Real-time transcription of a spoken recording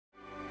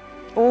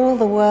All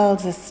the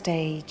world's a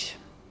stage,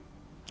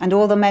 and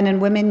all the men and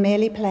women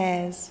merely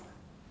players.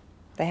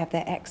 They have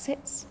their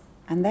exits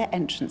and their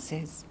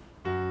entrances.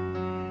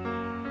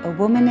 A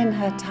woman in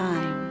her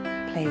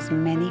time plays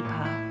many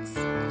parts.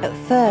 At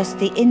first,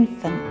 the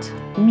infant,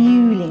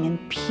 mewling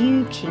and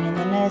puking in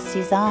the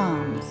nurse's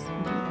arms.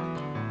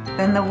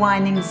 Then the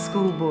whining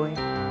schoolboy,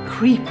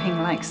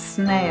 creeping like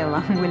snail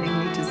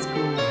unwillingly to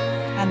school.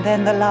 And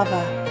then the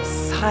lover,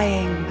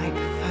 sighing like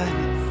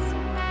furnace.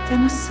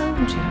 Then a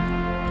soldier,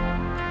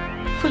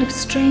 full of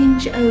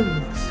strange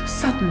oaths,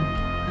 sudden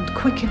and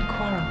quick in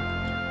quarrel.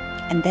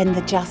 And then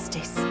the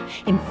justice,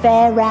 in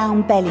fair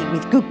round belly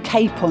with good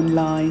capon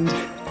lined.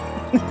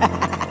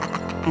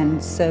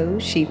 And so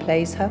she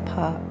plays her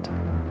part.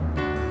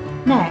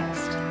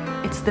 Next,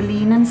 it's the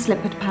lean and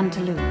slippered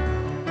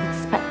pantaloon,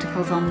 with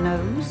spectacles on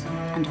nose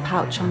and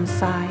pouch on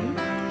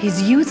side.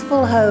 His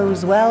youthful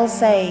hose well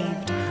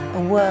saved,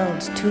 a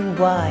world too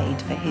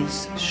wide for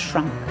his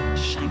shrunk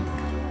shank.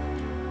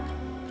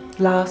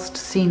 Last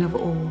scene of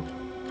all.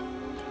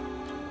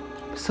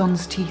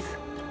 Son's teeth,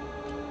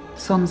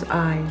 Son's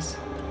eyes,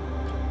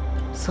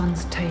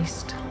 Son's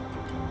taste,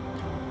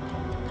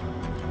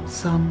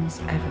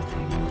 Son's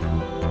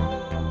everything.